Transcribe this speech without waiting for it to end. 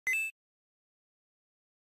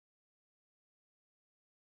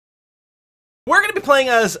We're going to be playing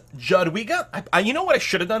as Jadwiga. You know what I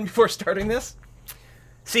should have done before starting this?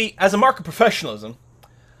 See, as a mark of professionalism,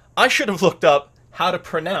 I should have looked up how to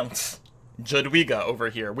pronounce Jadwiga over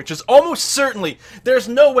here, which is almost certainly, there's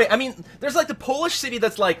no way, I mean, there's like the Polish city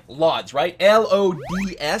that's like Lodz, right?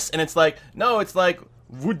 L-O-D-S, and it's like, no, it's like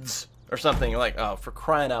Woods or something. You're like, oh, for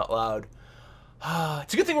crying out loud.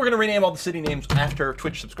 It's a good thing we're going to rename all the city names after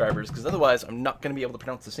Twitch subscribers, because otherwise I'm not going to be able to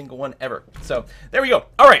pronounce a single one ever. So, there we go.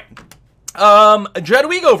 All right.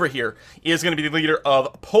 Jadwiga over here is going to be the leader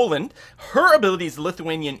of Poland. Her ability is the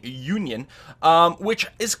Lithuanian Union, which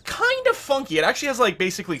is kind of funky. It actually has like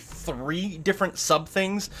basically 3 different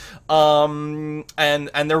sub-things, and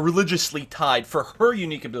they're religiously tied for her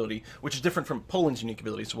unique ability, which is different from Poland's unique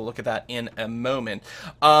ability, so we'll look at that in a moment.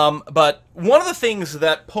 But one of the things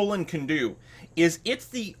that Poland can do is it's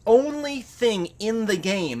the only thing in the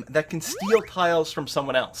game that can steal tiles from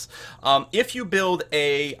someone else. If you build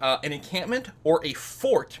an encampment or a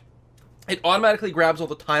fort, it automatically grabs all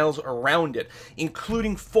the tiles around it,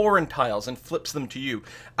 including foreign tiles, and flips them to you.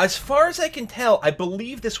 As far as I can tell, I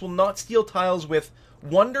believe this will not steal tiles with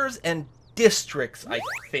wonders and districts, I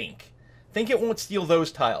think. I think it won't steal those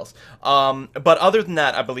tiles, but other than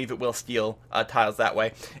that, I believe it will steal tiles that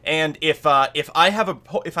way. And if I have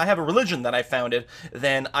a religion that I founded,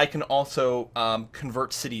 then I can also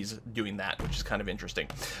convert cities doing that, which is kind of interesting.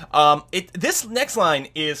 This next line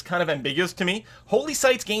is kind of ambiguous to me. Holy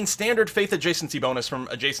sites gain standard faith adjacency bonus from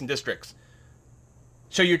adjacent districts.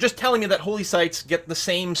 So you're just telling me that holy sites get the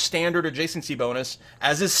same standard adjacency bonus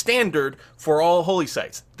as is standard for all holy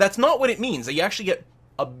sites. That's not what it means. You actually get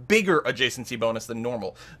a bigger adjacency bonus than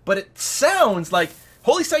normal. But it sounds like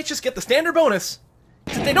holy sites just get the standard bonus.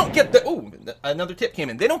 They don't get the... Oh, another tip came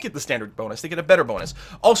in. They don't get the standard bonus. They get a better bonus.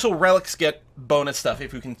 Also, relics get bonus stuff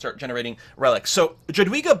if we can start generating relics. So,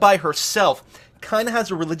 Jadwiga by herself kind of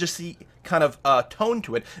has a religiousy kind of tone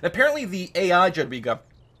to it. And apparently the AI Jadwiga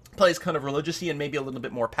plays kind of religiousy and maybe a little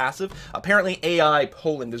bit more passive. Apparently AI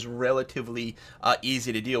Poland is relatively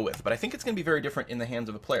easy to deal with, but I think it's going to be very different in the hands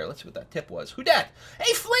of a player. Let's see what that tip was. Who dat?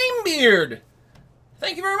 Hey, Flamebeard!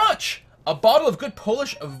 Thank you very much! A bottle of good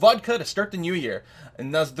Polish vodka to start the new year.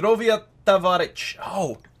 Na zdrowie, towarzysz.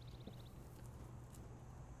 Oh.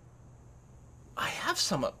 I have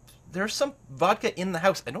some... There's some vodka in the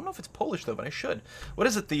house. I don't know if it's Polish though, but I should. What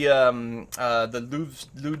is it? The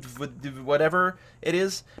Lud whatever it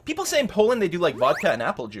is. People say in Poland they do like vodka and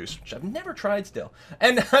apple juice, which I've never tried still.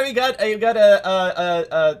 And I got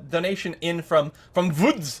a donation in from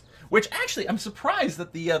Woods, which actually I'm surprised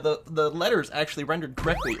that the letters actually rendered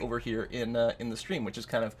correctly over here in the stream, which is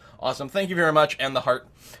kind of awesome. Thank you very much, and the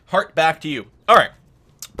heart back to you. All right,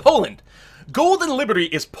 Poland. Golden Liberty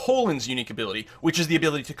is Poland's unique ability, which is the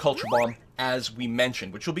ability to culture bomb, as we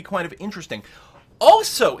mentioned, which will be kind of interesting.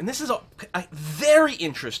 Also, and this is very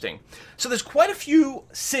interesting, so there's quite a few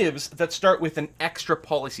civs that start with an extra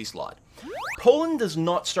policy slot. Poland does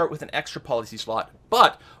not start with an extra policy slot,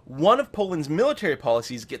 but one of Poland's military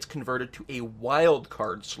policies gets converted to a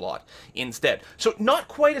wildcard slot instead. So not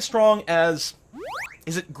quite as strong as...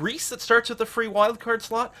 Is it Greece that starts with a free wildcard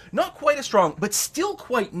slot? Not quite as strong, but still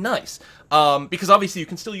quite nice. Because obviously you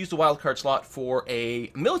can still use the wildcard slot for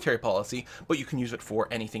a military policy, but you can use it for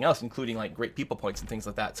anything else, including like great people points and things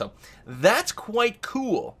like that. So that's quite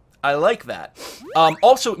cool. I like that.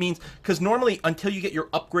 Also, it means, because normally until you get your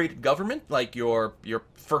upgraded government, like your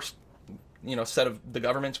first, set of the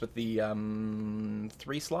governments with the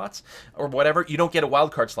 3 slots or whatever, you don't get a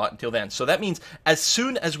wildcard slot until then. So that means as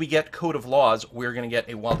soon as we get Code of Laws, we're going to get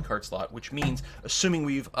a wildcard slot, which means assuming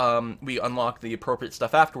we unlock the appropriate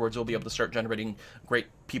stuff afterwards, we'll be able to start generating great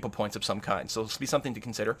people points of some kind. So this will be something to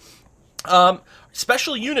consider.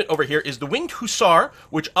 Special unit over here is the Winged Hussar,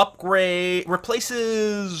 which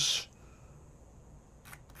replaces...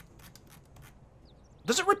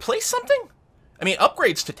 Does it replace something? I mean,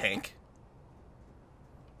 upgrades to tank.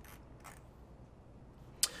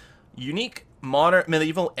 Unique modern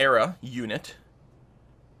medieval era unit.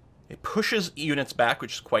 It pushes units back,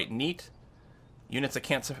 which is quite neat. Units that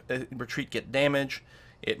can't retreat get damage.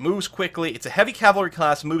 It moves quickly. It's a heavy cavalry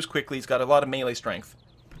class, moves quickly. It's got a lot of melee strength.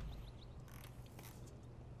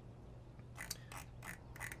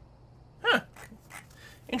 Huh.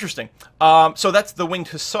 Interesting. So that's the Winged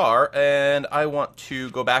Hussar, and I want to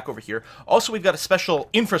go back over here. Also, we've got a special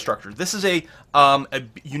infrastructure. This is a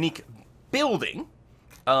unique building.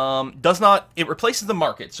 It replaces the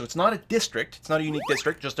market, so it's not a district, it's not a unique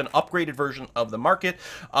district, just an upgraded version of the market,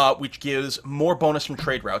 which gives more bonus from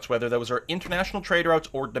trade routes, whether those are international trade routes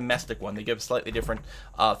or domestic one. They give a slightly different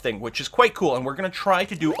thing, which is quite cool, and we're going to try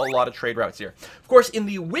to do a lot of trade routes here. Of course, in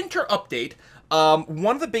the winter update,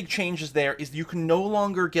 One of the big changes there is you can no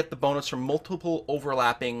longer get the bonus from multiple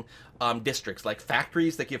overlapping districts, like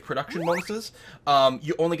factories that give production bonuses.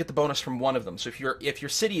 You only get the bonus from one of them. So if your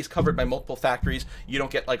city is covered by multiple factories, you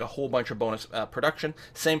don't get like a whole bunch of bonus production.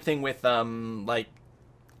 Same thing with like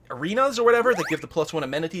arenas or whatever that give the +1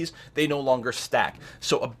 amenities. They no longer stack.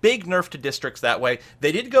 So a big nerf to districts that way.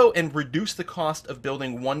 They did go and reduce the cost of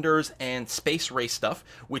building wonders and space race stuff,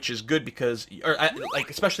 which is good because, like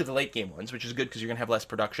especially the late game ones, which is good because you're gonna have less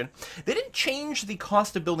production. They didn't change the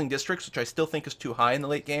cost of building districts, which I still think is too high in the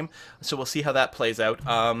late game. So we'll see how that plays out.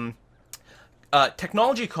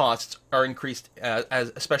 Technology costs are increased,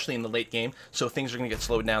 especially in the late game, so things are going to get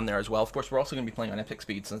slowed down there as well. Of course, we're also going to be playing on epic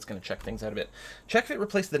speed, so that's going to check things out a bit. Check if it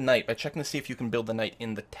replaced the knight by checking to see if you can build the knight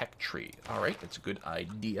in the tech tree. Alright, that's a good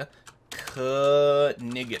idea.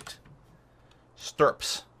 Knigget.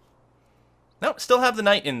 Stirps. Nope, still have the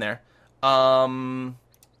knight in there. Hussar.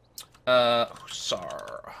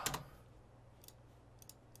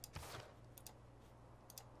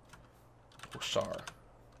 Hussar.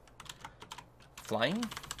 Flying?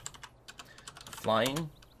 Flying?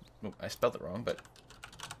 Oh, I spelled it wrong, but...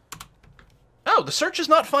 Oh, the search is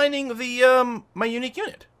not finding the, my unique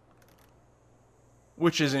unit.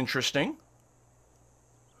 Which is interesting.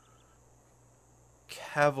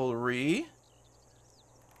 Cavalry.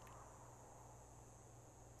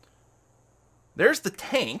 There's the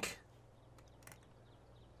tank.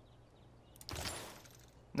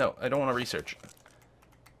 No, I don't want to research.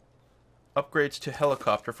 Upgrades to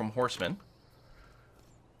helicopter from horsemen.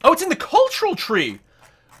 Oh, it's in the cultural tree!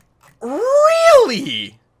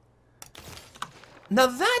 Really? Now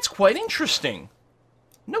that's quite interesting.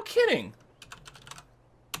 No kidding.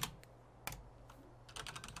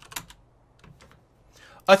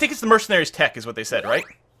 I think it's the mercenaries tech is what they said, right?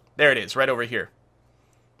 There it is, right over here.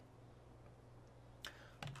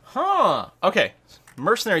 Huh. Okay.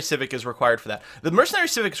 Mercenary Civic is required for that. The Mercenary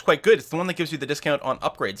Civic is quite good. It's the one that gives you the discount on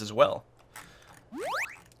upgrades as well.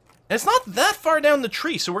 And it's not that far down the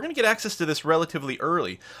tree, so we're going to get access to this relatively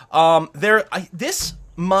early. This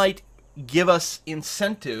might give us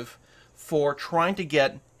incentive for trying to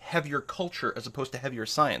get heavier culture as opposed to heavier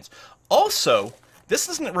science. Also, this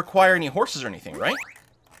doesn't require any horses or anything, right?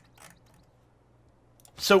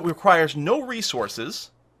 So it requires no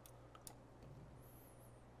resources.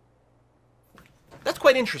 That's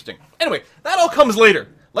quite interesting. Anyway, that all comes later.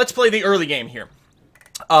 Let's play the early game here.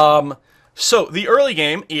 So, the early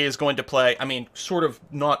game is going to play, I mean, sort of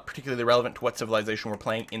not particularly relevant to what civilization we're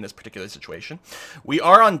playing in this particular situation. We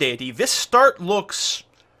are on deity. This start looks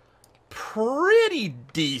pretty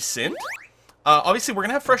decent. Obviously, we're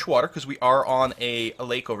going to have fresh water because we are on a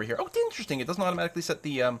lake over here. Oh, it's interesting. It doesn't automatically set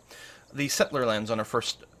the settler lands on our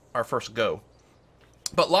first go.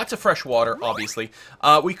 But lots of fresh water, obviously.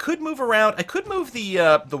 We could move around. I could move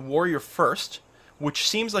the warrior first, which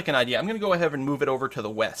seems like an idea. I'm going to go ahead and move it over to the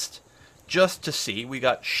west. Just to see. We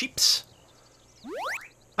got sheeps.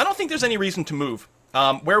 I don't think there's any reason to move.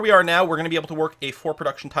 Where we are now, we're going to be able to work a 4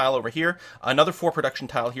 production tile over here. Another 4 production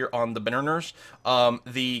tile here on the bananas.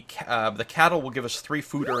 The cattle will give us 3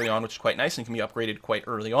 food early on, which is quite nice and can be upgraded quite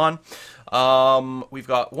early on. We've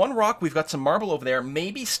got 1 rock. We've got some marble over there.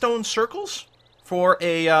 Maybe stone circles for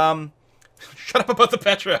a... Shut up about the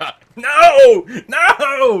Petra. No!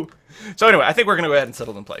 No! So anyway, I think we're going to go ahead and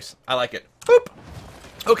settle in place. I like it. Boop!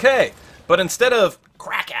 Okay. But instead of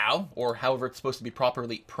Krakow, or however it's supposed to be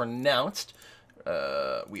properly pronounced,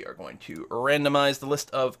 we are going to randomize the list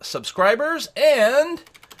of subscribers, and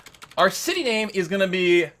our city name is going to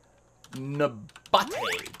be Nabates,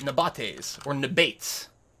 or Nabates.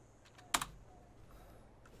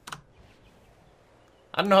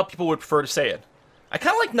 I don't know how people would prefer to say it. I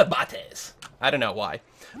kind of like Nabates. I don't know why.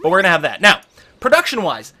 But we're going to have that. Now,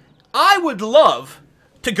 production-wise, I would love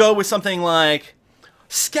to go with something like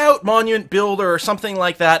Scout, Monument, Builder, or something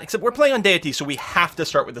like that. Except we're playing on deity, so we have to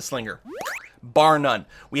start with the Slinger. Bar none.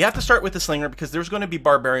 We have to start with the Slinger because there's going to be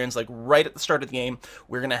barbarians like right at the start of the game.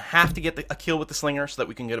 We're going to have to get a kill with the Slinger so that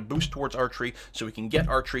we can get a boost towards archery, so we can get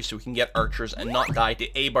archery, so we can get archers and not die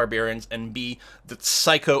to A, barbarians, and B, the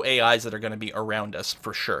psycho AIs that are going to be around us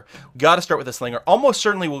for sure. Got to start with the Slinger. Almost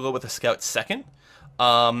certainly we'll go with the Scout second.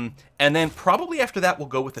 And then probably after that we'll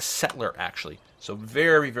go with the Settler actually. So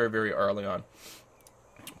very, very, very early on.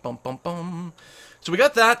 Bum, bum, bum. So we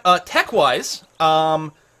got that. Tech-wise, I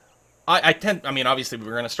mean, obviously,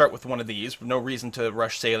 we're going to start with one of these. No reason to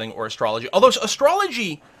rush sailing or astrology. Although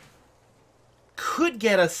astrology could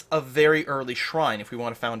get us a very early shrine if we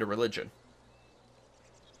want to found a religion.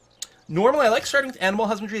 Normally, I like starting with animal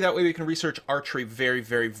husbandry. That way we can research archery very,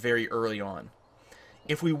 very, very early on.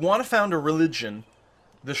 If we want to found a religion,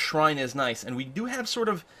 the shrine is nice. And we do have sort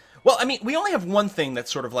of... Well, I mean, we only have one thing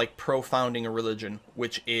that's sort of like pro-founding a religion,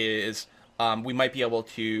 which is we might be able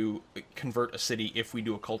to convert a city if we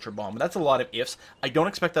do a culture bomb. But that's a lot of ifs. I don't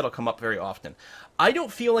expect that'll come up very often. I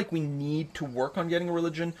don't feel like we need to work on getting a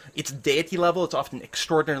religion. It's deity level. It's often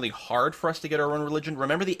extraordinarily hard for us to get our own religion.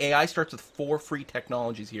 Remember, the AI starts with 4 free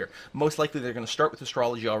technologies here. Most likely they're going to start with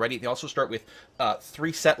astrology already. They also start with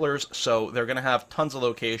 3 settlers, so they're going to have tons of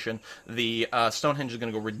location. The Stonehenge is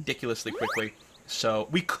going to go ridiculously quickly. So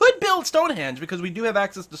we could build Stonehenge because we do have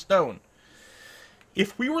access to stone.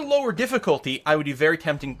 If we were lower difficulty, I would be very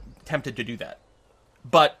tempted to do that.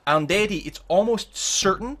 But on deity, it's almost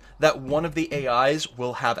certain that one of the AIs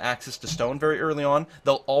will have access to stone very early on.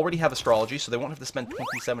 They'll already have astrology, so they won't have to spend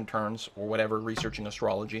 27 turns or whatever researching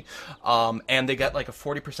astrology. And they get like a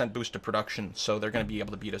 40% boost to production, so they're going to be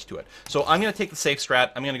able to beat us to it. So I'm going to take the safe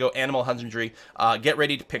strat. I'm going to go animal husbandry. Get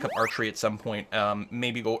ready to pick up archery at some point.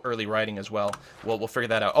 Maybe go early riding as well. We'll figure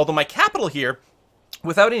that out. Although my capital here,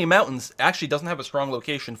 without any mountains, actually doesn't have a strong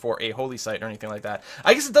location for a holy site or anything like that.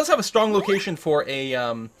 I guess it does have a strong location for a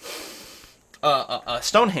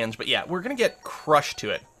Stonehenge, but yeah, we're going to get crushed to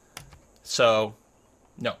it. So,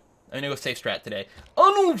 no. I'm going to go safe strat today.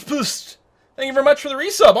 Unpust! Thank you very much for the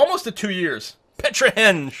resub. Almost at 2 years.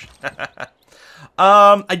 Petrahenge!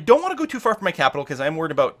 I don't want to go too far from my capital because I'm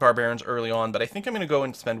worried about barbarians early on, but I think I'm going to go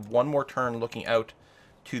and spend one more turn looking out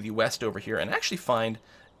to the west over here and actually find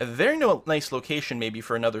a very nice location maybe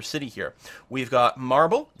for another city here. We've got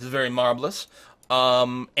marble, it's very marvelous,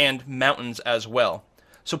 and mountains as well.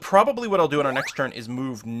 So probably what I'll do on our next turn is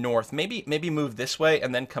move north. Maybe move this way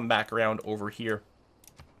and then come back around over here.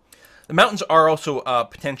 The mountains are also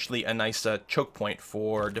potentially a nice choke point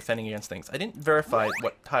for defending against things. I didn't verify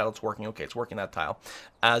what tile it's working. Okay, it's working that tile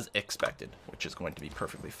as expected, which is going to be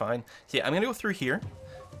perfectly fine. So yeah, I'm going to go through here.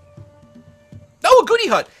 Oh, a goodie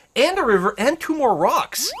hut! And a river, and 2 more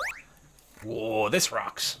rocks! Whoa, this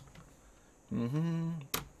rocks.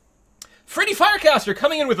 Freddy Firecaster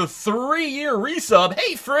coming in with a 3-year resub.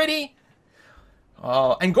 Hey, Freddy!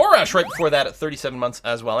 And Gorash right before that at 37 months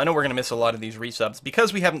as well. I know we're going to miss a lot of these resubs.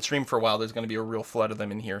 Because we haven't streamed for a while, there's going to be a real flood of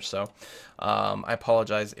them in here. So, I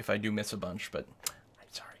apologize if I do miss a bunch, but I'm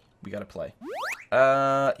sorry. We got to play.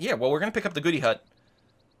 Yeah, well, we're going to pick up the goodie hut.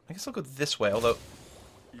 I guess I'll go this way, although...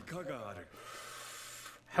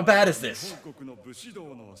 How bad is this?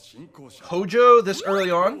 Hojo this early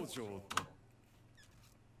on?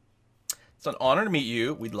 It's an honor to meet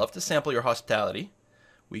you. We'd love to sample your hospitality.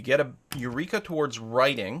 We get a Eureka towards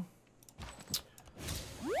writing.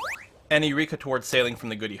 And a Eureka towards sailing from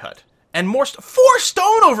the goodie hut. And more 4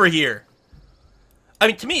 stone over here! I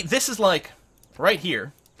mean, to me, this is like right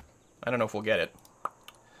here. I don't know if we'll get it.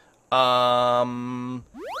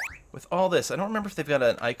 With all this, I don't remember if they've got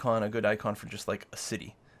an icon, a good icon for just like a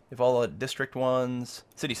city. They've all the district ones.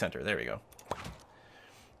 City center, there we go.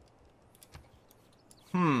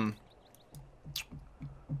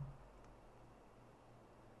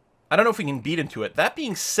 I don't know if we can beat into it. That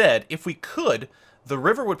being said, if we could, the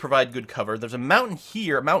river would provide good cover. There's a mountain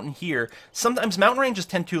here, a mountain here. Sometimes mountain ranges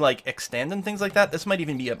tend to like extend and things like that. This might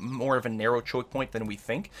even be more of a narrow choke point than we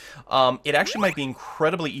think. It actually might be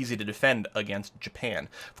incredibly easy to defend against Japan.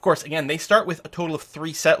 Of course, again, they start with a total of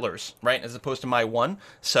 3 settlers, right, as opposed to my 1.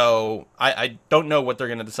 So I don't know what they're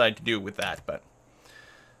going to decide to do with that, but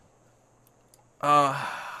I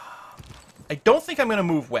don't think I'm going to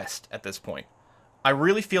move west at this point. I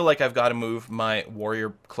really feel like I've got to move my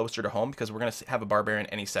warrior closer to home because we're going to have a barbarian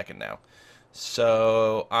any second now.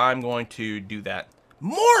 So I'm going to do that.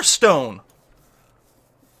 More stone!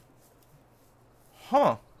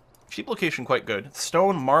 Huh. Cheap location, quite good.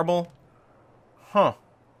 Stone, marble. Huh.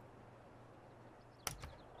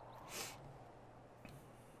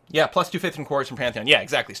 Yeah, plus 2 faith and quarries from Pantheon. Yeah,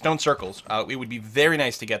 exactly. Stone circles. It would be very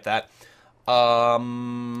nice to get that.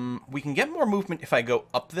 We can get more movement if I go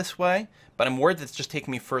up this way, but I'm worried that it's just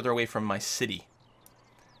taking me further away from my city.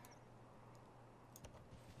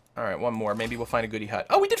 Alright, one more. Maybe we'll find a goodie hut.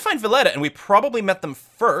 Oh, we did find Valletta, and we probably met them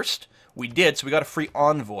first. We did, so we got a free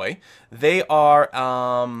envoy. They are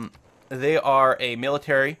a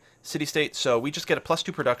military city-state, so we just get a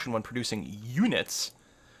 +2 production when producing units,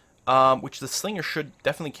 which the Slinger should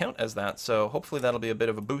definitely count as that, so hopefully that'll be a bit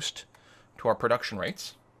of a boost to our production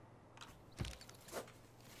rates.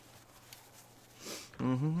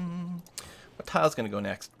 What tile's going to go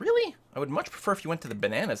next? Really? I would much prefer if you went to the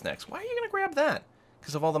bananas next. Why are you going to grab that?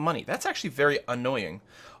 Because of all the money. That's actually very annoying.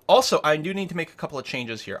 Also, I do need to make a couple of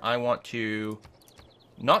changes here. I want to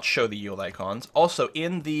not show the yield icons. Also,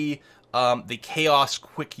 in the Chaos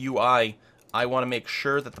Quick UI I want to make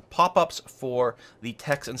sure that the pop-ups for the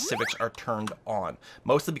techs and civics are turned on.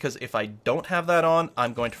 Mostly because if I don't have that on,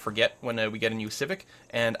 I'm going to forget when we get a new civic,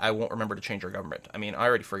 and I won't remember to change our government. I mean, I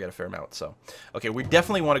already forget a fair amount, so. Okay, we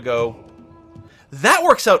definitely want to go... That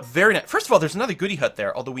works out very nice. First of all, there's another goodie hut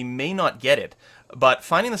there, although we may not get it. But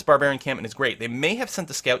finding this barbarian encampment is great. They may have sent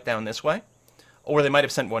the scout down this way, or they might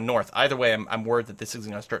have sent one north. Either way, I'm worried that this is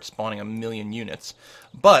going to start spawning a million units.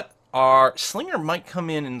 But... our slinger might come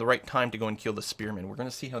in the right time to go and kill the spearman. We're going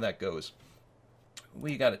to see how that goes.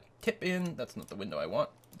 We got a tip in. That's not the window I want.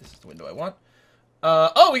 This is the window I want.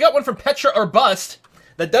 Oh, we got one from Petra or Bust.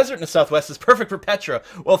 The desert in the southwest is perfect for Petra.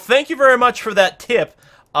 Well, thank you very much for that tip.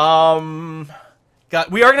 We are going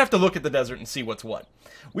to have to look at the desert and see what's what.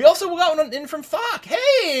 We also got one in from Fock.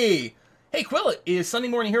 Hey! Hey, Quillet, is Sunday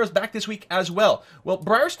Morning Heroes back this week as well? Well,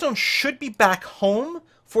 Briarstone should be back home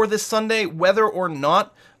for this Sunday, whether or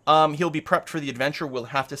not... he'll be prepped for the adventure. We'll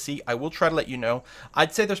have to see. I will try to let you know.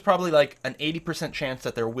 I'd say there's probably like an 80% chance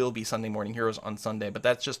that there will be Sunday Morning Heroes on Sunday, but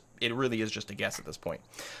that's just, it really is just a guess at this point.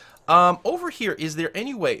 Over here, is there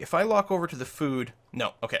any way, if I lock over to the food,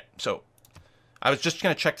 no, okay, so I was just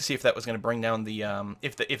going to check to see if that was going to bring down the,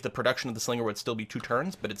 if the production of the slinger would still be 2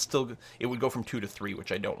 turns, but it would go from 2 to 3,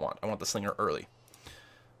 which I don't want. I want the slinger early.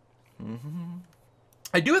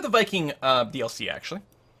 I do have the Viking DLC, actually.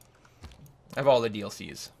 I have all the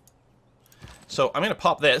DLCs. So I'm going to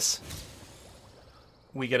pop this.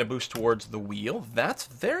 We get a boost towards the wheel. That's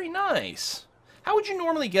very nice. How would you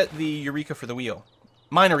normally get the Eureka for the wheel?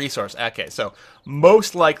 Minor resource. Okay, so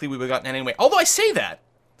most likely we would have gotten it anyway. Although I say that.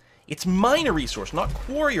 It's minor resource, not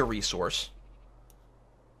quarrier resource.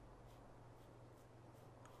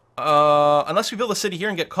 Unless we build a city here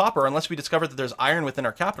and get copper, unless we discover that there's iron within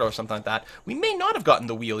our capital or something like that, we may not have gotten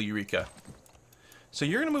the wheel Eureka. So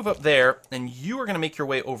you're going to move up there, and you are going to make your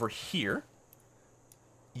way over here.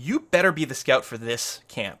 You better be the scout for this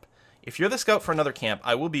camp. If you're the scout for another camp,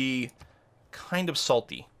 I will be kind of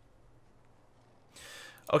salty.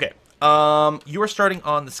 Okay, you are starting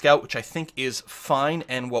on the scout, which I think is fine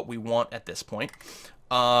and what we want at this point.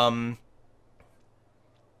 You're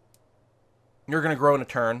going to grow in a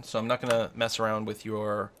turn, so I'm not going to mess around with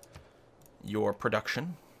your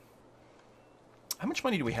production. How much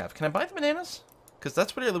money do we have? Can I buy the bananas? Because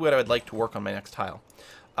that's really what I would like to work on my next tile.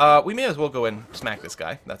 We may as well go and smack this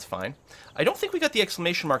guy. That's fine. I don't think we got the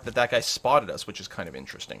exclamation mark that guy spotted us, which is kind of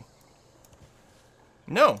interesting.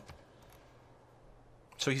 No.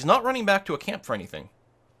 So he's not running back to a camp for anything.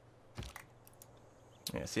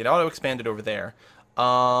 Yeah, see, it auto-expanded over there.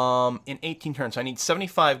 In 18 turns, so I need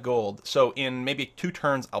 75 gold. So in maybe 2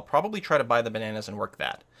 turns, I'll probably try to buy the bananas and work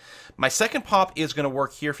that. My second pop is going to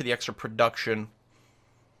work here for the extra production.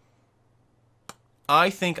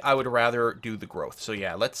 I think I would rather do the growth. So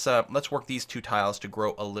yeah, let's work these 2 tiles to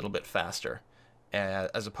grow a little bit faster,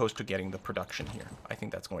 as opposed to getting the production here. I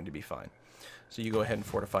think that's going to be fine. So you go ahead and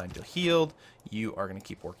fortify until healed. You are going to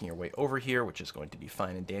keep working your way over here, which is going to be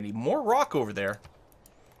fine and dandy. More rock over there.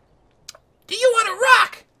 Do you want a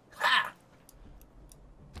rock? Ha!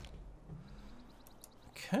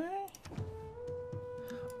 Okay.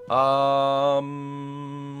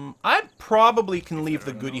 I probably can leave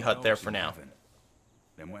the goodie hut there for now.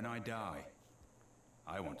 And when I die,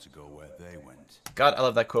 I want to go where they went. God, I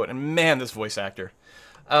love that quote. And man, this voice actor.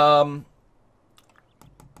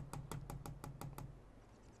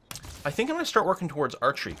 I think I'm going to start working towards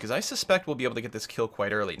archery, because I suspect we'll be able to get this kill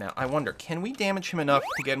quite early. Now, I wonder, can we damage him enough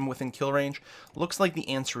to get him within kill range? Looks like the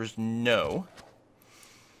answer is no.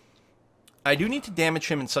 I do need to damage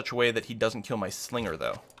him in such a way that he doesn't kill my slinger,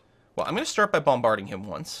 though. Well, I'm going to start by bombarding him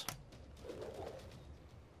once.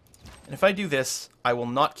 And if I do this, I will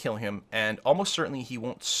not kill him, and almost certainly he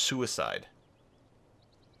won't suicide.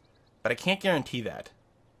 But I can't guarantee that.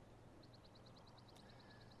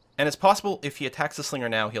 And it's possible if he attacks the slinger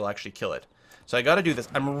now, he'll actually kill it. So I gotta do this.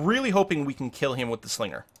 I'm really hoping we can kill him with the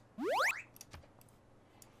slinger.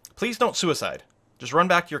 Please don't suicide. Just run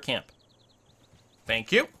back to your camp.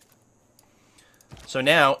 Thank you. So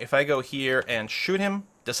now, if I go here and shoot him,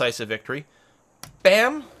 decisive victory.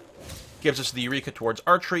 Bam! Gives us the Eureka towards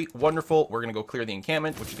archery. Wonderful. We're going to go clear the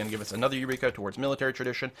encampment, which is going to give us another Eureka towards military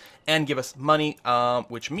tradition, and give us money,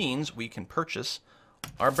 which means we can purchase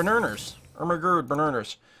our Bernerners. Ermagerd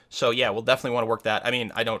Bernerners. So yeah, we'll definitely want to work that. I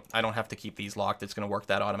mean, I don't have to keep these locked. It's going to work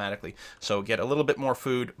that automatically. So get a little bit more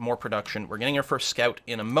food, more production. We're getting our first scout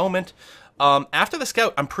in a moment. After the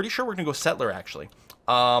scout, I'm pretty sure we're going to go settler, actually.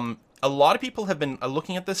 A lot of people have been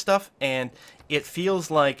looking at this stuff, and it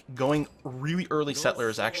feels like going really early settler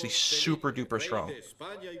is actually super duper strong.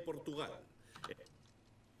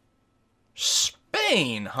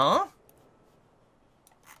 Spain, huh?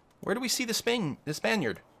 Where do we see the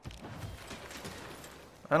Spaniard?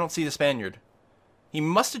 I don't see the Spaniard. He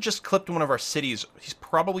must have just clipped one of our cities. He's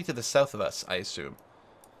probably to the south of us, I assume.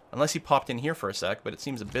 Unless he popped in here for a sec, but it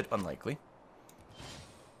seems a bit unlikely.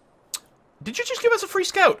 Did you just give us a free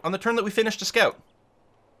scout on the turn that we finished a scout?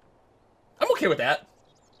 I'm okay with that.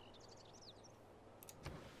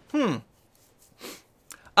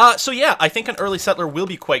 So yeah, I think an early settler will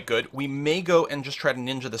be quite good. We may go and just try to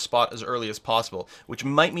ninja the spot as early as possible, which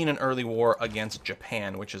might mean an early war against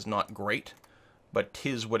Japan, which is not great, but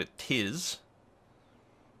 'tis what it is.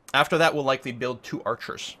 After that, we'll likely build 2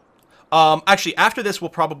 archers. Actually, after this, we'll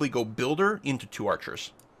probably go builder into 2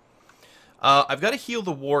 archers. I've got to heal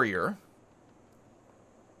the warrior.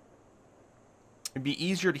 It'd be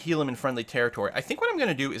easier to heal him in friendly territory. I think what I'm going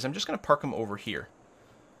to do is I'm just going to park him over here.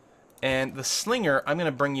 And the slinger, I'm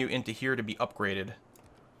going to bring you into here to be upgraded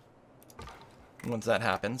once that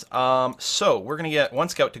happens. So, we're going to get 1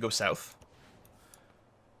 scout to go south.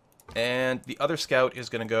 And the other scout is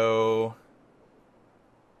going to go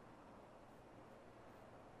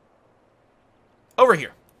over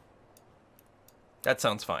here. That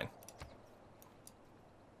sounds fine.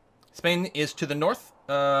 Spain is to the north.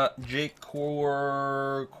 Jake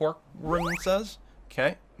Corcoran says.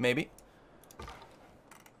 Okay, maybe.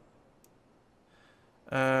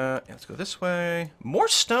 Let's go this way. More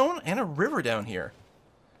stone and a river down here.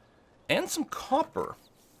 And some copper.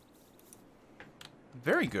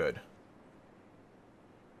 Very good.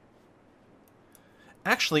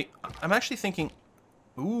 Actually, I'm actually thinking...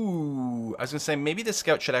 Ooh, I was going to say, maybe this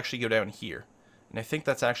scout should actually go down here. And I think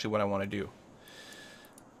that's actually what I want to do.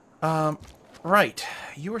 Right.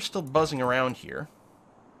 You are still buzzing around here.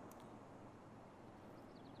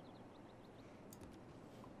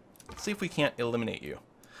 Let's see if we can't eliminate you.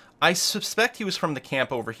 I suspect he was from the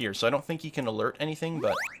camp over here, so I don't think he can alert anything,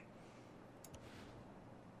 but...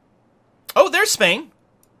 Oh, there's Spain!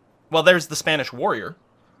 Well, there's the Spanish warrior.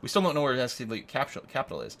 We still don't know where the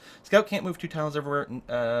capital is. Scout can't move 2 tiles everywhere,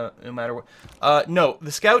 no matter what. No,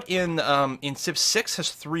 the scout in Civ 6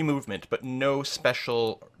 has 3 movement, but no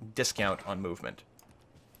special discount on movement.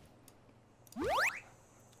 I'm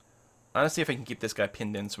gonna see if I can keep this guy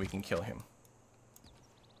pinned in so we can kill him.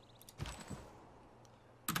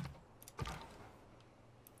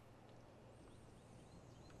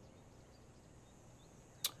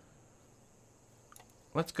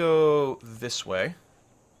 Let's go this way.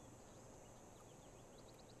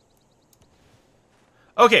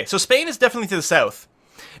 Okay, so Spain is definitely to the south.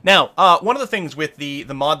 Now, one of the things with the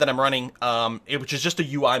mod that I'm running, which is just a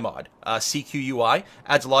UI mod, CQ UI,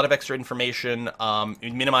 adds a lot of extra information,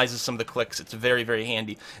 it minimizes some of the clicks, it's very, very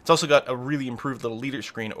handy. It's also got a really improved little leader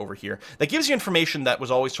screen over here that gives you information that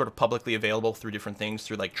was always sort of publicly available through different things,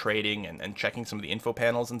 through like trading and checking some of the info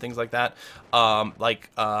panels and things like that.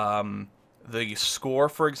 The score,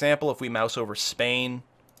 for example, if we mouse over Spain...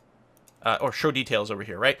 or show details over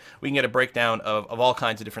here, right? We can get a breakdown of all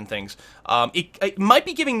kinds of different things. It might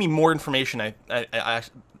be giving me more information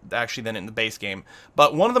actually than in the base game.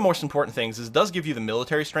 But one of the most important things is it does give you the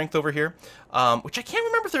military strength over here, which I can't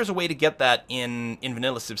remember if there's a way to get that in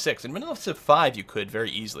Vanilla Civ 6. In Vanilla Civ 5, you could very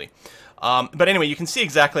easily. But anyway, you can see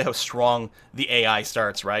exactly how strong the AI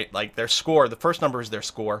starts, right? Like, their score, the first number is their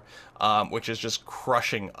score, which is just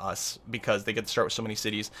crushing us because they get to start with so many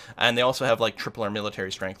cities. And they also have, like, triple our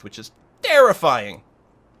military strength, which is terrifying.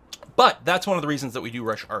 But that's one of the reasons that we do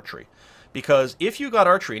rush archery. Because if you got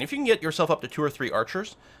archery, and if you can get yourself up to 2 or 3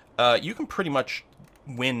 archers, you can pretty much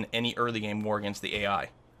win any early game war against the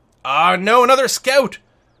AI. Ah, no, another scout!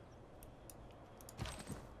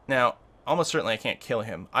 Now, almost certainly I can't kill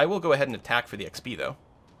him. I will go ahead and attack for the XP, though.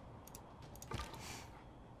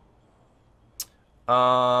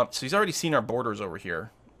 So he's already seen our borders over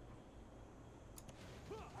here.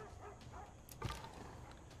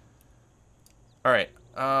 Alright.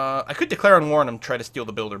 I could declare on war on him, try to steal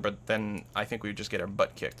the builder, but then I think we would just get our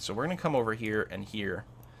butt kicked. So we're going to come over here and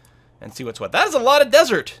see what's what. That is a lot of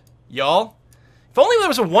desert, y'all. If only there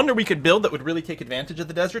was a wonder we could build that would really take advantage of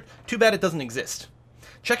the desert. Too bad it doesn't exist.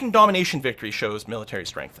 Checking domination victory shows military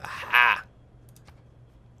strength. Aha!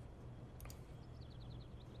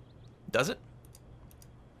 Does it?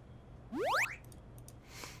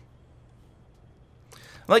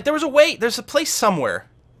 Like, there was a way, there's a place somewhere.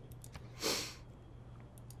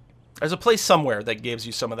 There's a place somewhere that gives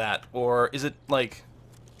you some of that. Or is it, like...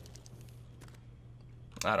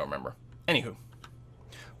 I don't remember. Anywho.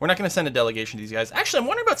 We're not going to send a delegation to these guys. Actually, I'm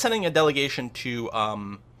wondering about sending a delegation to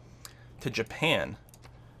Japan.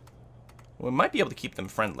 We might be able to keep them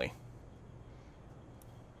friendly.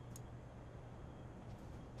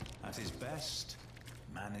 At his best,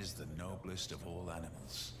 man is the noblest of all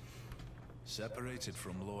animals. Separated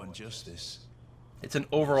from law and justice. It's an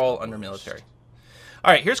overall under military.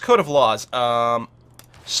 All right, here's code of laws.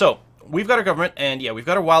 So we've got our government, and yeah, we've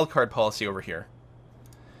got our wildcard policy over here.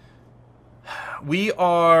 We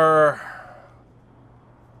are...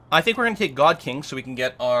 I think we're going to take God King so we can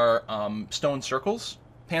get our Stone Circles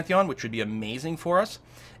Pantheon, which would be amazing for us.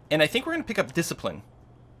 And I think we're going to pick up Discipline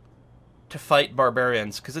to fight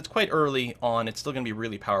Barbarians, because it's quite early on. It's still going to be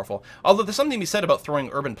really powerful. Although there's something to be said about throwing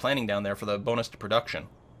Urban Planning down there for the bonus to production.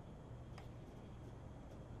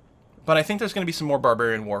 But I think there's going to be some more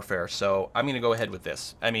Barbarian Warfare, so I'm going to go ahead with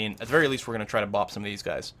this. I mean, at the very least, we're going to try to bop some of these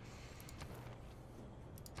guys.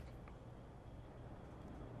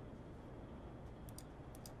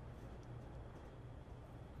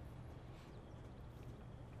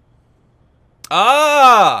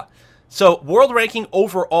 Ah! So, world ranking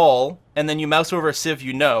overall, and then you mouse over a civ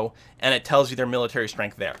you know, and it tells you their military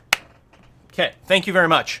strength there. Okay, thank you very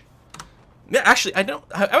much. Yeah, actually,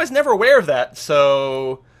 I was never aware of that,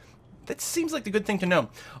 so that seems like the good thing to know.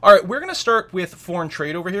 All right, we're going to start with foreign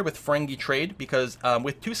trade over here, with Ferengi trade, because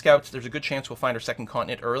with 2 scouts, there's a good chance we'll find our second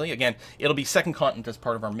continent early. Again, it'll be second continent as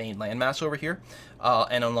part of our main landmass over here,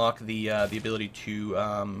 and unlock the ability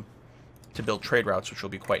to build trade routes, which will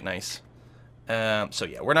be quite nice. So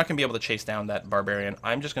yeah, we're not going to be able to chase down that barbarian.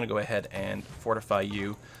 I'm just going to go ahead and fortify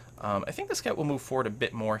you. I think the scout will move forward a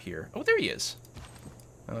bit more here. Oh, there he is.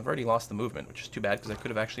 I've already lost the movement, which is too bad because I could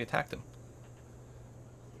have actually attacked him.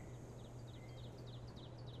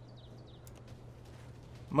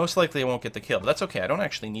 Most likely I won't get the kill, but that's okay. I don't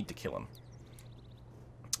actually need to kill him.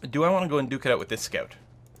 Do I want to go and duke it out with this scout?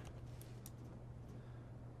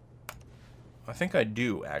 I think I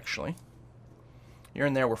do, actually. You're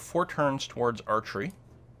in there. We're 4 turns towards archery.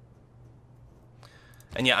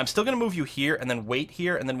 And yeah, I'm still going to move you here and then wait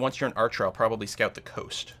here. And then once you're an archer, I'll probably scout the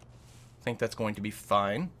coast. I think that's going to be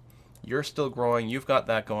fine. You're still growing. You've got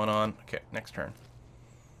that going on. Okay, next turn.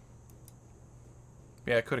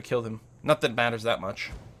 Yeah, I could have killed him. Not that it matters that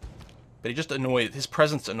much. But he just annoys... His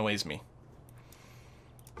presence annoys me.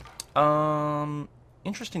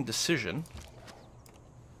 Interesting decision.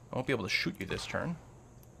 I won't be able to shoot you this turn.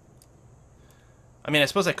 I mean, I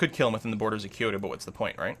suppose I could kill him within the borders of Kyoto, but what's the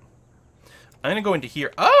point, right? I'm going to go into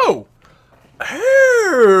here. Oh!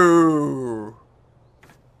 Oh!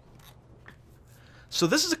 So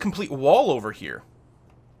this is a complete wall over here.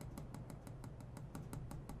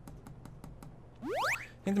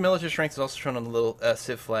 I think the military strength is also shown on the little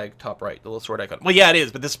Civ flag top right, the little sword icon. Well, yeah, it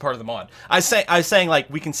is, but this is part of the mod. I was saying, like,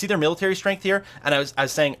 we can see their military strength here, and I was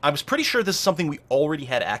saying, I was pretty sure this is something we already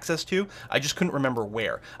had access to. I just couldn't remember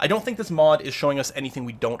where. I don't think this mod is showing us anything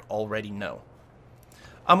we don't already know.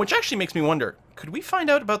 Which actually makes me wonder, could we find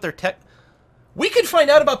out about their tech? We could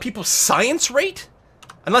find out about people's science rate?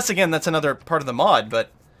 Unless, again, that's another part of the mod,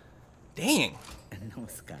 but dang.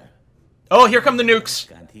 Oh, here come the nukes.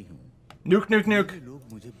 Nuke, nuke, nuke.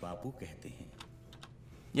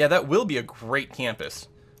 Yeah, that will be a great campus.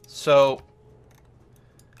 So,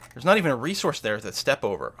 there's not even a resource there to step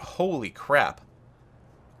over. Holy crap.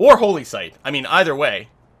 Or holy site. I mean, either way.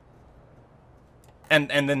 And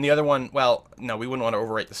then the other one, well, no, we wouldn't want to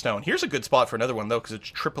overwrite the stone. Here's a good spot for another one, though, because it's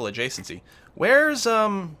triple adjacency. Where's,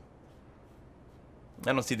 I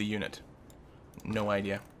don't see the unit. No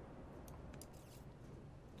idea.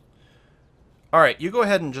 Alright, you go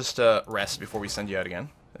ahead and just rest before we send you out again.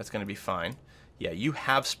 That's going to be fine. Yeah, you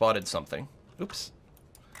have spotted something. Oops.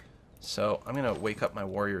 So, I'm going to wake up my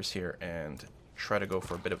warriors here and try to go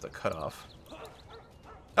for a bit of the cutoff.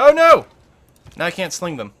 Oh, no! Now I can't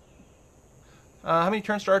sling them. How many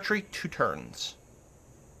turns to archery? 2 turns.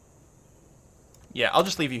 Yeah, I'll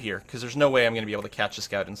just leave you here, because there's no way I'm going to be able to catch the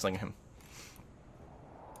scout and sling him.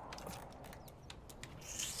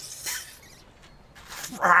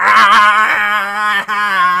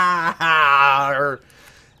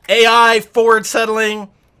 AI forward settling.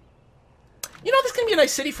 You know, this is going to be a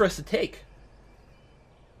nice city for us to take.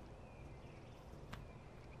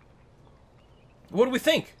 What do we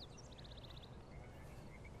think?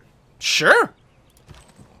 Sure.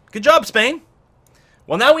 Good job, Spain.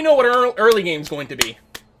 Well, now we know what our early game's going to be.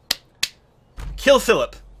 Kill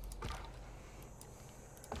Philip.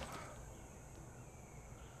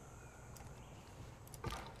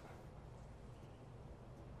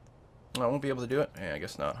 I won't be able to do it? Yeah, I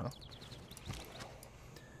guess not, huh?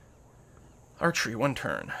 Archery, 1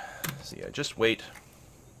 turn. So yeah, just wait.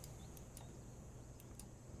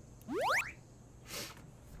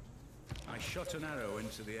 I shot an arrow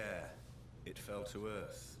into the air. It fell to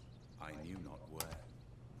earth. I knew not where.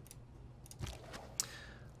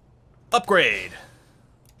 Upgrade.